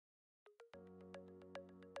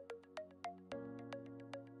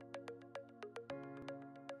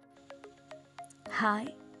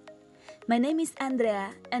Hi, my name is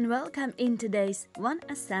Andrea and welcome in today's One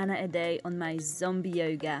Asana a Day on my Zombie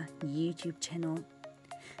Yoga YouTube channel.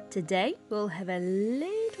 Today we'll have a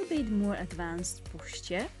little bit more advanced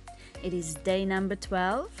posture. It is day number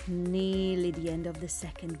 12, nearly the end of the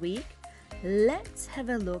second week. Let's have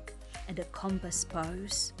a look at the compass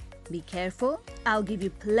pose. Be careful, I'll give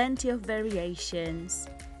you plenty of variations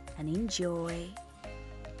and enjoy.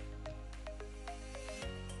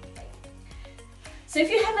 So if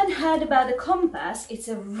you haven't heard about the compass, it's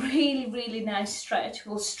a really nice stretch.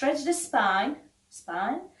 We'll stretch the spine,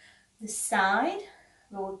 the side,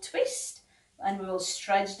 we'll twist, and we will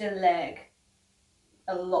stretch the leg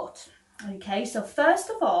a lot. Okay, so first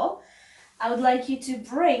of all, I would like you to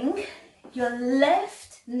bring your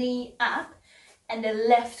left knee up and the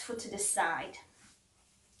left foot to the side.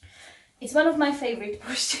 It's one of my favorite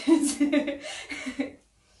postures.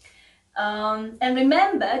 And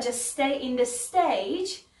remember, just stay in the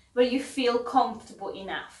stage where you feel comfortable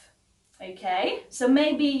enough. Okay, so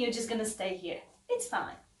maybe you're just gonna stay here. It's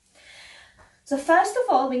fine. So first of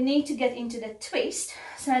all, we need to get into the twist.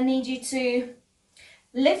 So I need you to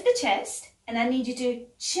lift the chest and I need you to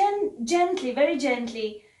gently, very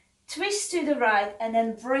gently twist to the right and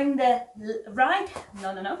then bring the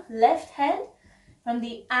left hand from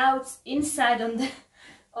the inside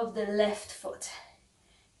of the left foot.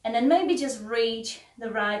 And then maybe just reach the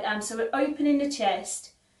right arm. So we're opening the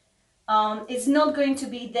chest. It's not going to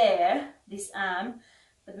be there, this arm,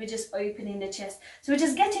 but we're just opening the chest. So we're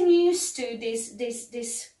just getting used to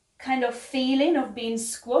this kind of feeling of being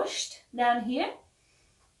squashed down here.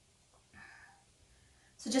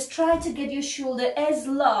 So just try to get your shoulder as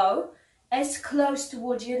low, as close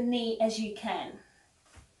towards your knee as you can.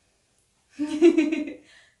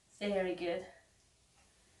 Very good.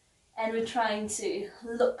 And we're trying to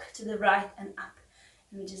look to the right and up.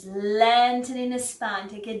 And we're just lengthening the spine.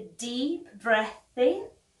 Take a deep breath in.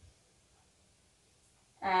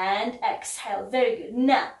 And exhale. Very good.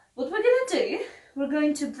 Now, what we're going to do, we're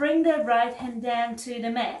going to bring the right hand down to the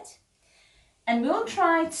mat. And we'll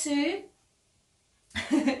try to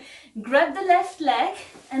grab the left leg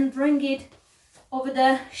and bring it over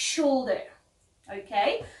the shoulder.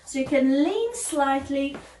 Okay, so you can lean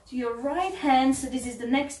slightly to your right hand. So this is the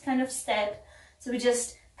next kind of step. So we're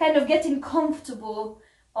just kind of getting comfortable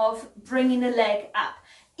of bringing the leg up.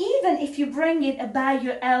 Even if you bring it above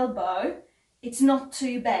your elbow, it's not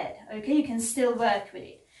too bad. Okay, you can still work with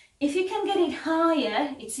it. If you can get it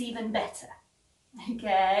higher, it's even better.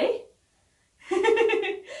 Okay.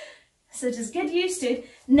 So just get used to it.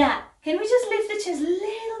 Now, can we just lift the chest a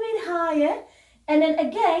little bit higher? And then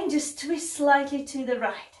again, just twist slightly to the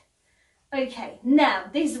right. Okay, now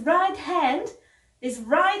this right hand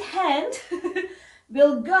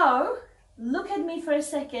will go, look at me for a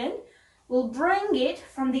second, we'll bring it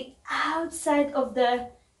from the outside of the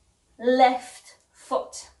left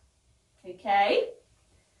foot. Okay,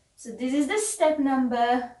 so this is the step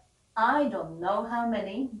number, I don't know how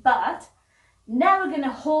many, but now we're going to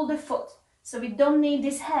hold the foot. So we don't need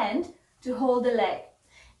this hand to hold the leg.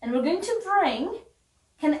 And we're going to bring,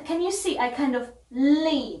 can you see, I kind of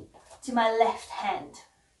lean to my left hand.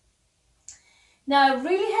 Now I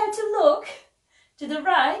really have to look to the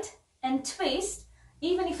right and twist,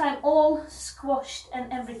 even if I'm all squashed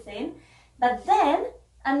and everything. But then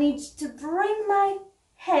I need to bring my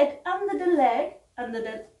head under the leg, under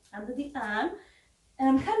the arm, and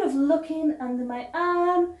I'm kind of looking under my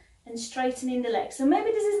arm and straightening the leg. So maybe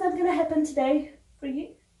this is not going to happen today for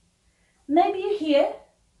you. Maybe you're here,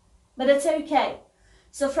 but it's okay.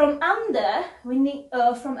 So from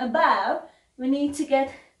from above, we need to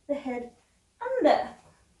get the head under.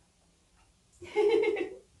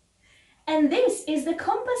 And this is the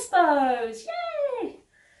compass pose. Yay!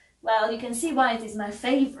 Well, you can see why it is my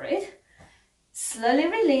favorite. Slowly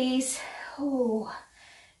release. Oh,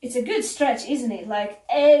 it's a good stretch, isn't it? Like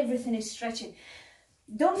everything is stretching.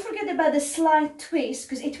 Don't forget about the slight twist,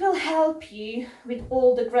 because it will help you with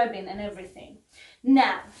all the grabbing and everything.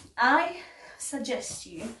 Now, I suggest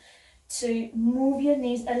you to move your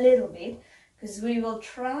knees a little bit, because we will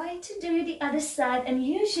try to do the other side, and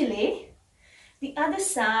usually the other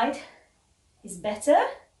side is better,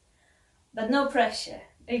 but no pressure.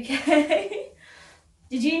 Okay.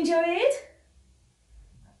 Did you enjoy it?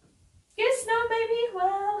 Yes, no, maybe?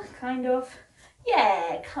 Well, kind of.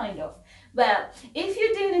 Yeah, kind of. Well, if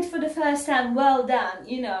you're doing it for the first time, well done.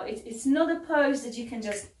 You know, it's not a pose that you can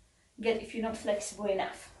just get if you're not flexible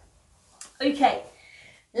enough. Okay,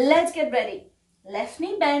 let's get ready. Left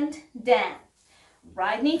knee bend, down.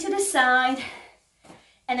 Right knee to the side.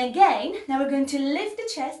 And again, now we're going to lift the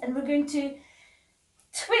chest and we're going to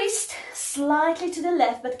twist slightly to the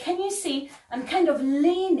left, but can you see I'm kind of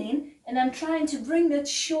leaning and I'm trying to bring that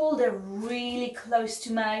shoulder really close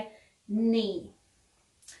to my knee.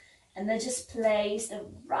 And then just place the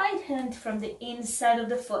right hand from the inside of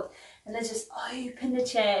the foot, and let's just open the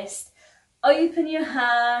chest, open your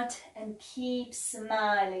heart, and keep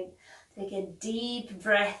smiling. Take a deep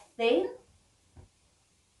breath in.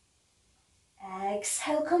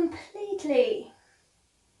 Exhale completely.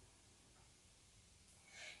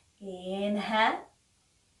 Inhale.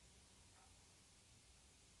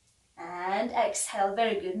 And exhale.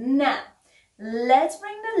 Very good. Now, let's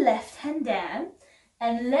bring the left hand down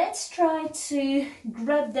and let's try to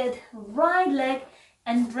grab that right leg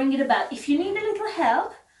and bring it about. If you need a little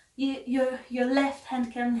help, your left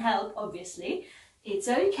hand can help, obviously. It's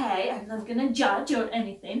okay. I'm not going to judge or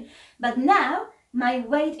anything. But now, my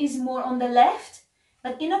weight is more on the left,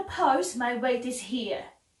 but in a pose, my weight is here.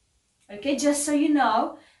 Okay, just so you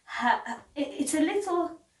know, it's a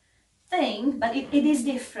little thing, but it is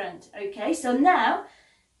different. Okay, so now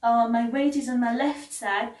my weight is on my left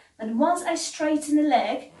side, but once I straighten the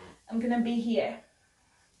leg, I'm gonna be here.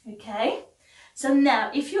 Okay, so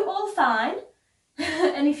now if you're all fine,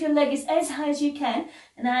 and if your leg is as high as you can,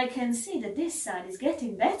 and I can see that this side is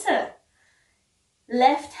getting better.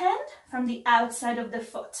 Left hand from the outside of the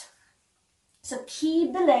foot. So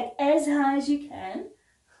keep the leg as high as you can.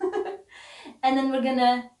 And then we're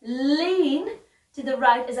gonna lean to the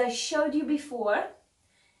right as I showed you before.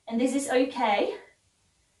 And this is okay.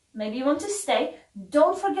 Maybe you want to stay.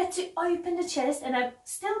 Don't forget to open the chest, and I'm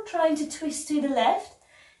still trying to twist to the left.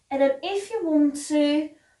 And then if you want to,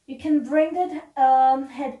 you can bring that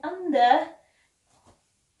head under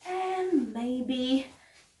and maybe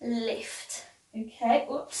lift. Okay,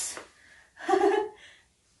 oops.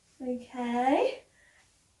 Okay.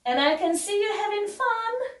 And I can see you having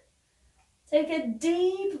fun. Take a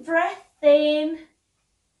deep breath in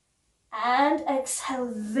and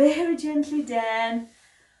exhale very gently down.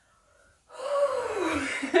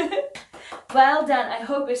 Well done. I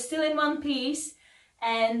hope you're still in one piece.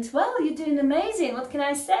 And well, you're doing amazing. What can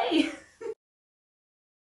I say?